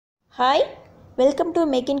Hi, welcome to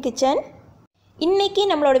make in kitchen. இன்றைக்கி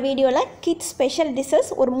நம்மளோட வீடியோவில் கிட்ஸ் ஸ்பெஷல் டிஷ்ஷஸ்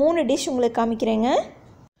ஒரு 3 டிஷ் உங்களுக்கு காமிக்கிறேங்க.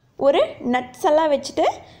 ஒரு நட்ஸ் எல்லாம் வச்சுட்டு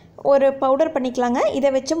ஒரு பவுடர் பண்ணிக்கலாங்க. இதை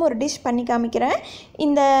வச்சும் ஒரு டிஷ் பண்ணி காமிக்கிறேன்.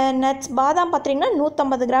 இந்த நட்ஸ் பாதாம் பார்த்திங்கன்னா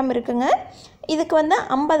 150 கிராம் இருக்குங்க. இதுக்கு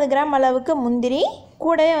 50 கிராம் அளவுக்கு முந்திரி,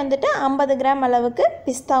 கூடவே 50 கிராம் அளவுக்கு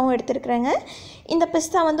பிஸ்தாவும் எடுத்துருக்குறேங்க. இந்த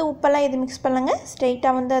பிஸ்தா உப்பெல்லாம் இது மிக்ஸ் பண்ணலங்க.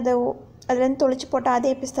 ஸ்ட்ரெயிட்டாக அதுலேருந்து தொளிச்சு போட்டால்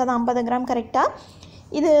அதே பிஸ்தா தான் 50 கிராம் கரெக்டாக.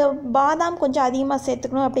 இது பாதாம் கொஞ்சம் அதிகமாக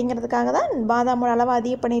சேர்த்துக்கணும் அப்படிங்கிறதுக்காக தான் பாதாமோட அளவு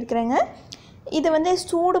அதிகம் பண்ணியிருக்கிறேங்க. இது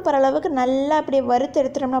சூடு போகிற அளவுக்கு நல்லா அப்படியே வறுத்து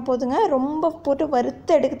எடுத்துட்டோம்னா போதுங்க. ரொம்ப போட்டு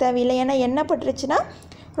வறுத்து எடுக்க தேவையில்லை. ஏன்னா எண்ணெய் பட்டுருச்சுன்னா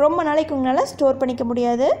ரொம்ப நாளைக்கு உங்களால் ஸ்டோர் பண்ணிக்க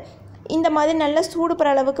முடியாது. இந்த மாதிரி நல்லா சூடு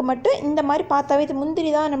போகிற அளவுக்கு மட்டும் இந்த மாதிரி பார்த்தாவே இது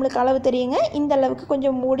முந்திரி தான் நம்மளுக்கு அளவு தெரியுங்க. இந்த அளவுக்கு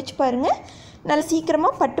கொஞ்சம் ஒடிச்சு பாருங்கள். நல்லா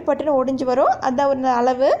சீக்கிரமாக பட்டுன்னு ஒடிஞ்சு வரும். அதுதான் ஒரு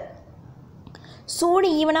அளவு. சூடு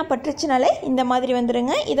ஈவனாக பட்டுருச்சுனாலே இந்த மாதிரி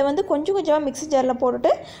வந்துடுங்க. இதை கொஞ்சம் கொஞ்சமாக மிக்ஸி ஜாரில்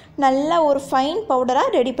போட்டுட்டு நல்லா ஒரு ஃபைன்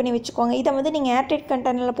பவுடராக ரெடி பண்ணி வச்சுக்கோங்க. இதை நீங்கள் ஏர்டைட்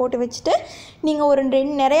கண்டெய்னரில் போட்டு வச்சுட்டு நீங்கள் ஒரு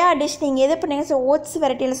நிறையா டிஷ் நீங்கள் எது பண்ணீங்க, ஓட்ஸ்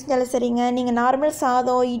வெரைட்டியில் செஞ்சாலும் சரிங்க, நீங்கள் நார்மல்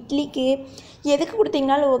சாதம் இட்லிக்கு எதுக்கு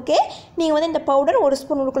கொடுத்தீங்கனாலும் ஓகே. நீங்கள் இந்த பவுடர் ஒரு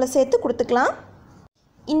ஸ்பூன் உள்ளுக்குள்ளே சேர்த்து கொடுத்துக்கலாம்.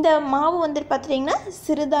 இந்த மாவு பார்த்துட்டிங்கன்னா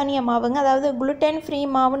சிறுதானிய மாவுங்க. அதாவது குளுட்டன் ஃப்ரீ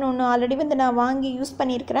மாவுன்னு ஒன்று ஆல்ரெடி நான் வாங்கி யூஸ்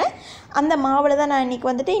பண்ணியிருக்கிறேன். அந்த மாவில் தான் நான்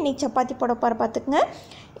இன்றைக்கி சப்பாத்தி போட போகிற பார்த்துக்குங்க.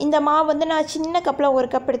 இந்த மாவு நான் சின்ன கப்பில் ஒரு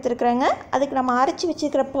கப் எடுத்துருக்குறேங்க. அதுக்கு நம்ம அரைச்சி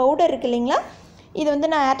வச்சுருக்கிற பவுடர் இருக்குது இல்லைங்களா,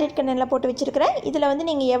 இது நான் ஏர்டைட் கண்டெய்னரில் போட்டு வச்சுருக்கிறேன். இதில்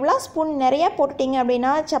நீங்கள் எவ்வளோ ஸ்பூன் நிறையா போட்டுட்டிங்க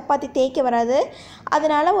அப்படின்னா சப்பாத்தி தேய்க்க வராது.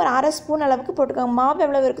 அதனால் ஒரு அரை ஸ்பூன் அளவுக்கு போட்டுக்கோங்க. மாவு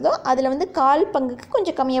எவ்வளோ இருக்குதோ அதில் 1/4 பங்குக்கு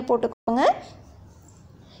கொஞ்சம் கம்மியாக போட்டுக்கோங்க.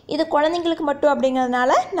 இது குழந்தைங்களுக்கு மட்டும்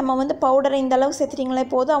அப்படிங்கிறதுனால நம்ம பவுடரை இந்த அளவு சேர்த்துட்டிங்களே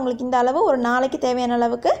போதும். அவங்களுக்கு இந்த அளவு ஒரு நாளைக்கு தேவையான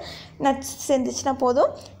அளவுக்கு நட்ஸ் சேர்ந்துச்சுன்னா போதும்.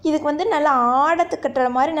 இதுக்கு நல்லா ஆடத்துக்கு கட்டுற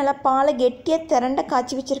மாதிரி நல்லா பாலை கெட்டியாக திரண்ட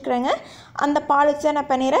காய்ச்சி வச்சுருக்குறேங்க. அந்த பால் வச்சு தான் நான்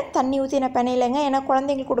பண்ணிடுறேன். தண்ணி ஊற்றி நான் பண்ணிடலைங்க. ஏன்னா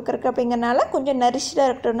குழந்தைங்களுக்கு கொடுக்குறக்கு அப்படிங்கிறனால கொஞ்சம் நரிஷ்டாக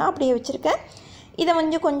இருக்கட்டும்னா அப்படியே வச்சுருக்கேன்.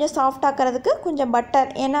 இதை கொஞ்சம் சாஃப்டாக்கிறதுக்கு கொஞ்சம்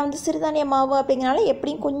பட்டர், ஏன்னா சிறுதானிய மாவு அப்படிங்கிறனால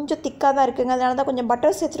எப்படியும் கொஞ்சம் திக்காக தான் இருக்குங்க. அதனால தான் கொஞ்சம்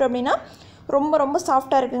பட்டர் சேர்த்துட்டோம் அப்படின்னா ரொம்ப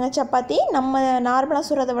சாஃப்டாக இருக்குங்க சப்பாத்தி. நம்ம நார்மலாக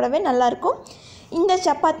சுடுறதை விடவே நல்லாயிருக்கும். இந்த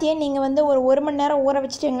சப்பாத்தியை நீங்கள் ஒரு மணி நேரம் ஊற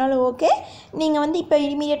வச்சுட்டிங்கனாலும் ஓகே. நீங்கள் இப்போ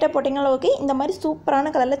இமீடியட்டாக போட்டிங்கனாலும் ஓகே. இந்த மாதிரி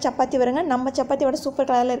சூப்பரான கலரில் சப்பாத்தி வருங்க. நம்ம சப்பாத்தியோட சூப்பர்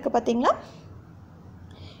கலரில் இருக்குது பார்த்தீங்களா.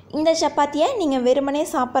 இந்த சப்பாத்தியை நீங்கள் வெறுமனே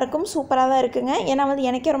சாப்பிட்றக்கும் சூப்பராக தான் இருக்குங்க. ஏன்னா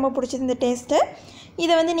எனக்கே ரொம்ப பிடிச்சது இந்த டேஸ்ட்டு.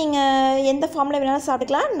 இதை நீங்கள் எந்த ஃபார்மில் வேணாலும்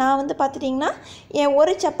சாப்பிட்டுக்கலாம். நான் பார்த்துட்டிங்கன்னா என்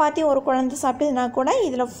ஒரு சப்பாத்தி ஒரு குழந்தை சாப்பிட்டதுனா கூட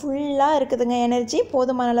இதில் ஃபுல்லாக இருக்குதுங்க எனர்ஜி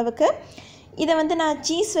போதுமான அளவுக்கு. இதை நான்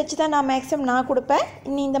சீஸ் வச்சு தான் மேக்ஸிமம் கொடுப்பேன்.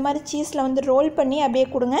 இன்னும் இந்த மாதிரி சீஸில் ரோல் பண்ணி அப்படியே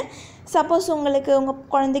கொடுங்க. சப்போஸ் உங்களுக்கு உங்கள்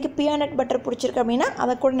குழந்தைக்கு பீனட் பட்டர் பிடிச்சிருக்கு அப்படின்னா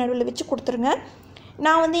அதை கூட நடுவில் வச்சு கொடுத்துருங்க.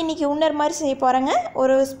 நான் இன்றைக்கி உன்னர் மாதிரி செய்ய போகிறேங்க.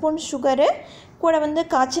 ஒரு ஸ்பூன் சுகரு கூட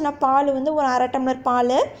காய்ச்சின பால் ஒரு அரை டம்ளர்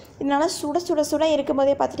பால். இதனால் சுட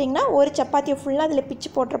இருக்கும்போதே பார்த்துட்டிங்கன்னா ஒரு சப்பாத்தியை ஃபுல்லாக அதில்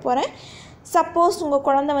பிச்சு போட்டுற போகிறேன். சப்போஸ் உங்கள்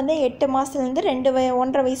குழந்தை 8 மாதத்துலேருந்து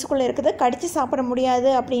 1.5 வயசுக்குள்ளே இருக்குது, கடித்து சாப்பிட முடியாது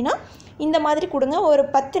அப்படின்னா இந்த மாதிரி கொடுங்க. ஒரு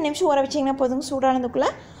 10 நிமிஷம் ஊற வச்சிங்கன்னா போதுங்க. சூடானதுக்குள்ளே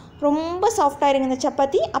ரொம்ப சாஃப்டாகிருங்க இந்த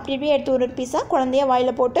சப்பாத்தி. அப்படி இப்படியே எடுத்து ஒரு பீஸாக குழந்தைய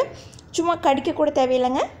வாயில் போட்டு சும்மா கடிக்க கூட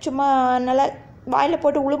தேவையில்லைங்க. சும்மா நல்லா வாயில்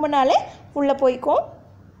போட்டு உளுமுனாலே உள்ளே போய்க்கும்.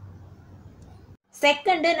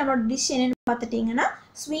 செகண்டு நம்மளோட டிஷ் என்னென்னு பார்த்துட்டிங்கன்னா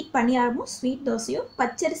ஸ்வீட் பனியாரமும் ஸ்வீட் தோசையும்.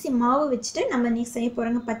 பச்சரிசி மாவு வச்சுட்டு நம்ம இன்றைக்கி செய்ய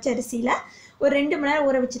போகிறோங்க. பச்சரிசியில் ஒரு 2 மணி நேரம்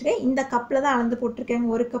ஊற வச்சுருக்கேன். இந்த கப்பில் தான் அளந்து போட்டிருக்கேங்க.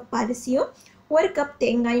 1 கப் அரிசியும் 1 கப்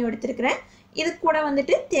தேங்காயும் எடுத்துருக்கிறேன். இது கூட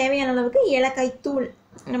தேவையான அளவுக்கு ஏலக்காய் தூள்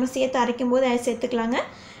நம்ம சேர்த்து அரைக்கும் போது அதை சேர்த்துக்கலாங்க.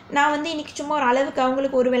 நான் இன்றைக்கி சும்மா ஒரு அளவுக்கு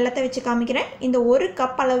அவங்களுக்கு ஒரு வெல்லத்தை வச்சு காமிக்கிறேன். இந்த 1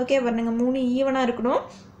 கப் அளவுக்கே வரணுங்க. 3 ஈவனாக இருக்கணும்.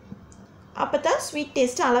 அப்போ தான் ஸ்வீட்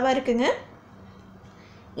டேஸ்ட்டு அளவாக இருக்குங்க.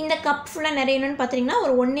 இந்த கப் ஃபுல்லாக நிறையணும்னு பார்த்தீங்கன்னா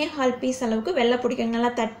ஒரு 1.25 பீஸ் அளவுக்கு வெள்ளை பிடிக்குங்க.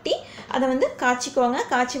 நல்லா தட்டி அதை காய்ச்சிக்கோங்க.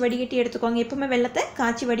 காய்ச்சி வடிகட்டி எடுத்துக்கோங்க. எப்பவுமே வெள்ளத்தை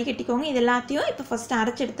காய்ச்சி வடிகட்டிக்கோங்க. இது எல்லாத்தையும் இப்போ ஃபஸ்ட்டு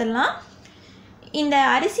அரைச்சி எடுத்துடலாம். இந்த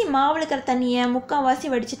அரிசி மாவில் இருக்கிற தண்ணியை முக்கால்வாசி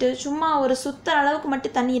வடிச்சிட்டு சும்மா ஒரு சுத்தர அளவுக்கு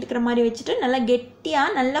மட்டும் தண்ணி இருக்கிற மாதிரி வச்சுட்டு நல்லா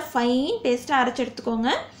கெட்டியாக நல்லா ஃபைன் பேஸ்ட்டாக அரைச்சி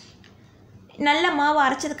எடுத்துக்கோங்க. நல்ல மாவு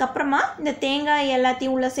அரைச்சதுக்கப்புறமா இந்த தேங்காய்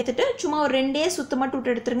எல்லாத்தையும் உள்ளே சேர்த்துட்டு சும்மா ஒரு 2 சுத்து மட்டும்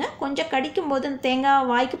விட்டு எடுத்துருங்க. கொஞ்சம் கடிக்கும் போது அந்த தேங்காய்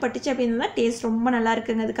வாய்க்கு பட்டுச்சு அப்படின்னா டேஸ்ட் ரொம்ப நல்லா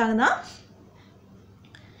இருக்குங்க. அதுக்காக தான்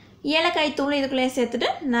ஏலக்காய் தூள் இதுக்குள்ளேயே சேர்த்துட்டு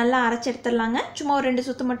நல்லா அரைச்சி எடுத்துடலாங்க. சும்மா ஒரு 2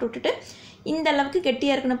 சுத்து மட்டும் விட்டுட்டு இந்த அளவுக்கு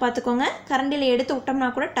கெட்டியாக இருக்குன்னு பார்த்துக்கோங்க. கரண்டியில் எடுத்து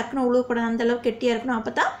விட்டோம்னா கூட டக்குன்னு உழுவக்கூடாது. அந்தளவுக்கு கெட்டியாக இருக்கணும்.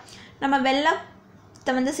 அப்போ தான் நம்ம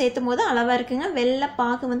வெள்ளத்தை சேர்த்தும் போது அளவாக இருக்குங்க. வெள்ளை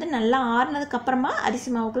பாகு நல்லா ஆறுனதுக்கப்புறமா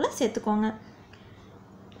அரிசி மாவுக்குள்ளே சேர்த்துக்கோங்க.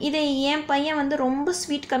 இது என் பையன் ரொம்ப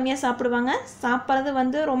ஸ்வீட் கம்மியாக சாப்பிடுவாங்க.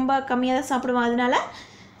 சாப்பிட்றது ரொம்ப கம்மியாக தான் சாப்பிடுவான். அதனால்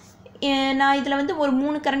நான் இதில் ஒரு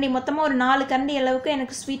 3 கரண்டி மொத்தமாக ஒரு 4 கரண்டி அளவுக்கு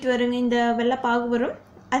எனக்கு ஸ்வீட் வருங்க. இந்த வெள்ளை பாகு வரும்.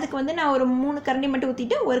 அதுக்கு வந்து நான் ஒரு 3 கரண்டி மட்டும்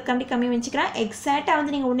ஊற்றிட்டு ஒரு கரண்டி கம்மி வச்சுக்கிறேன். எக்ஸாக்டாக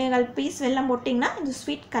வந்து நீங்கள் 1.25 பீஸ் வெல்லம் போட்டிங்கன்னா இந்த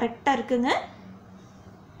ஸ்வீட் கரெக்டாக இருக்குங்க.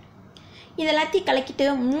 இதெல்லாத்தையும் கலக்கிட்டு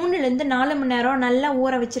 3லேருந்து 4 மணி நேரம் நல்லா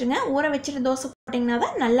ஊற வச்சுருங்க. ஊற வச்சுட்டு தோசை போட்டிங்கன்னா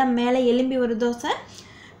தான் நல்லா மேலே எலும்பி வரும் தோசை.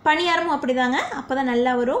 பனியாரமும் அப்படி தாங்க, அப்போ தான்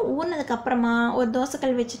நல்லா வரும். ஊறினதுக்கப்புறமா ஒரு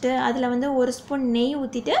தோசைக்கல் வச்சுட்டு அதில் வந்து 1 ஸ்பூன் நெய்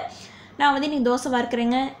ஊற்றிட்டு நான் வந்து இன்றைக்கி தோசை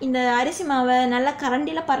வறுக்கிறேங்க. இந்த அரிசி மாவை நல்லா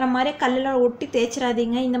கரண்டியில் படுற மாதிரி கல்லில் ஒட்டி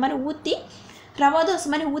தேய்ச்சிடாதீங்க. இந்த மாதிரி ஊற்றி ரவா தோசை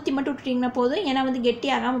மாதிரி ஊற்றி மட்டும் விட்டுட்டிங்கன்னா போதும். ஏன்னா வந்து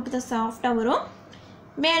கெட்டியாகாமல் இப்படி தான் சாஃப்டாக வரும்.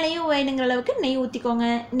 மேலேயும் வேணுங்கிற அளவுக்கு நெய் ஊற்றிக்கோங்க.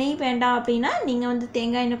 நெய் வேண்டாம் அப்படின்னா நீங்கள் வந்து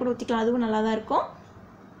தேங்காய் எண்ணெய் கூட ஊற்றிக்கலாம், அதுவும் நல்லா தான் இருக்கும்.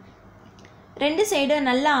 2 சைடு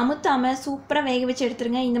நல்லா அமுத்தாமல் சூப்பராக வேக வச்சு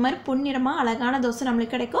எடுத்துருங்க. இந்த மாதிரி பொன்னிறமாக அழகான தோசை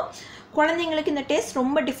நம்மளுக்கு கிடைக்கும். குழந்தைங்களுக்கு இந்த டேஸ்ட்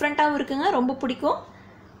ரொம்ப டிஃப்ரெண்ட்டாகவும் இருக்குங்க, ரொம்ப பிடிக்கும்.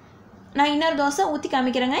 நான் இன்னொரு தோசை ஊற்றி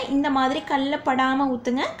காமிக்கிறேங்க. இந்த மாதிரி கல்லில் படாமல்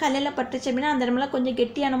ஊற்றுங்க. கல்லில் பட்டுச்சு அப்படின்னா அந்த இடமெல்லாம் கொஞ்சம்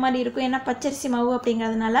கெட்டியான மாதிரி இருக்கும், ஏன்னா பச்சரிசி மாவு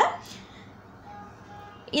அப்படிங்கிறதுனால.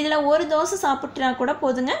 இதில் ஒரு தோசை சாப்பிட்டுனா கூட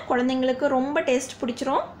போதுங்க, குழந்தைங்களுக்கு ரொம்ப டேஸ்ட்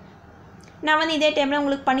பிடிச்சிரும். நான் வந்து இதே டைமில்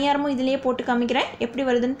உங்களுக்கு பனியாரமும் இதிலேயே போட்டு காமிக்கிறேன், எப்படி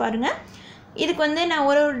வருதுன்னு பாருங்கள். இதுக்கு வந்து நான்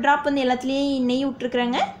ஒரு ட்ராப் வந்து எல்லாத்துலேயும் நெய்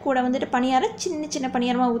விட்டுருக்குறேங்க. கூட வந்துட்டு பனியாரம் சின்ன சின்ன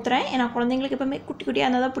பனியாரமாக ஊற்றுறேன், ஏன்னா குழந்தைங்களுக்கு எப்போவுமே குட்டி குட்டியாக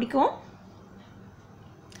இருந்தால் தான் பிடிக்கும்.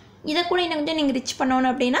 இதை கூட இன்னும் கொஞ்சம் நீங்கள் ரிச்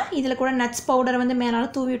பண்ணணும் அப்படின்னா இதில் கூட நட்ஸ் பவுடரை வந்து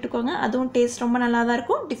மேலால் தூவி விட்டுக்கோங்க. அதுவும் டேஸ்ட் ரொம்ப நல்லா தான்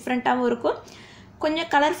இருக்கும், டிஃப்ரெண்ட்டாகவும் இருக்கும். கொஞ்சம்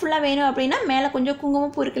கலர்ஃபுல்லாக வேணும் அப்படின்னா மேலே கொஞ்சம்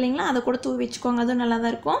குங்குமப்பூ இருக்கு இல்லைங்களா, அதை கூட தூவி வச்சுக்கோங்க, அதுவும் நல்லா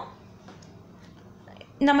தான் இருக்கும்.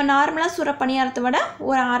 நம்ம நார்மலாக சுர பணியாரத்தை விட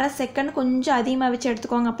ஒரு 1/2 செகண்ட் கொஞ்சம் அதிகமாக வச்சு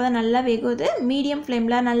எடுத்துக்கோங்க, அப்போ தான் நல்லா வேகுது. மீடியம்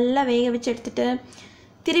ஃப்ளேமில் நல்லா வேக வச்சு எடுத்துகிட்டு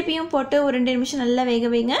திருப்பியும் போட்டு ஒரு 2 நிமிஷம் நல்லா வேக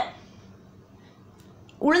வைங்க.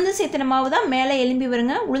 உளுந்து சேர்த்துன மாவு தான் மேலே எலும்பி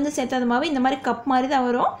வருங்க. உளுந்து சேர்த்தாத மாவு இந்த மாதிரி கப் மாதிரி தான்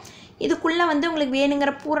வரும். இதுக்குள்ளே வந்து உங்களுக்கு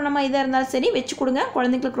வேணுங்கிற பூரணமாக இதாக இருந்தாலும் சரி வச்சு கொடுங்க,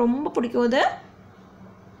 குழந்தைங்களுக்கு ரொம்ப பிடிக்கும். அது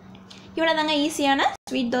இவ்வளோ தாங்க ஈஸியான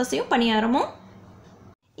ஸ்வீட் தோசையும் பணியாரமும்.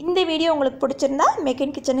 இந்த வீடியோ உங்களுக்கு பிடிச்சிருந்தா மேக்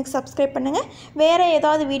இன் கிச்சனுக்கு சப்ஸ்கிரைப் பண்ணுங்கள். வேறு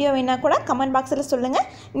ஏதாவது வீடியோ வேணால் கூட கமெண்ட் பாக்ஸில் சொல்லுங்கள்.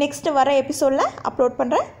 நெக்ஸ்ட்டு வர எபிசோடில் அப்லோட்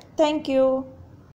பண்ணுறேன். தேங்க்யூ.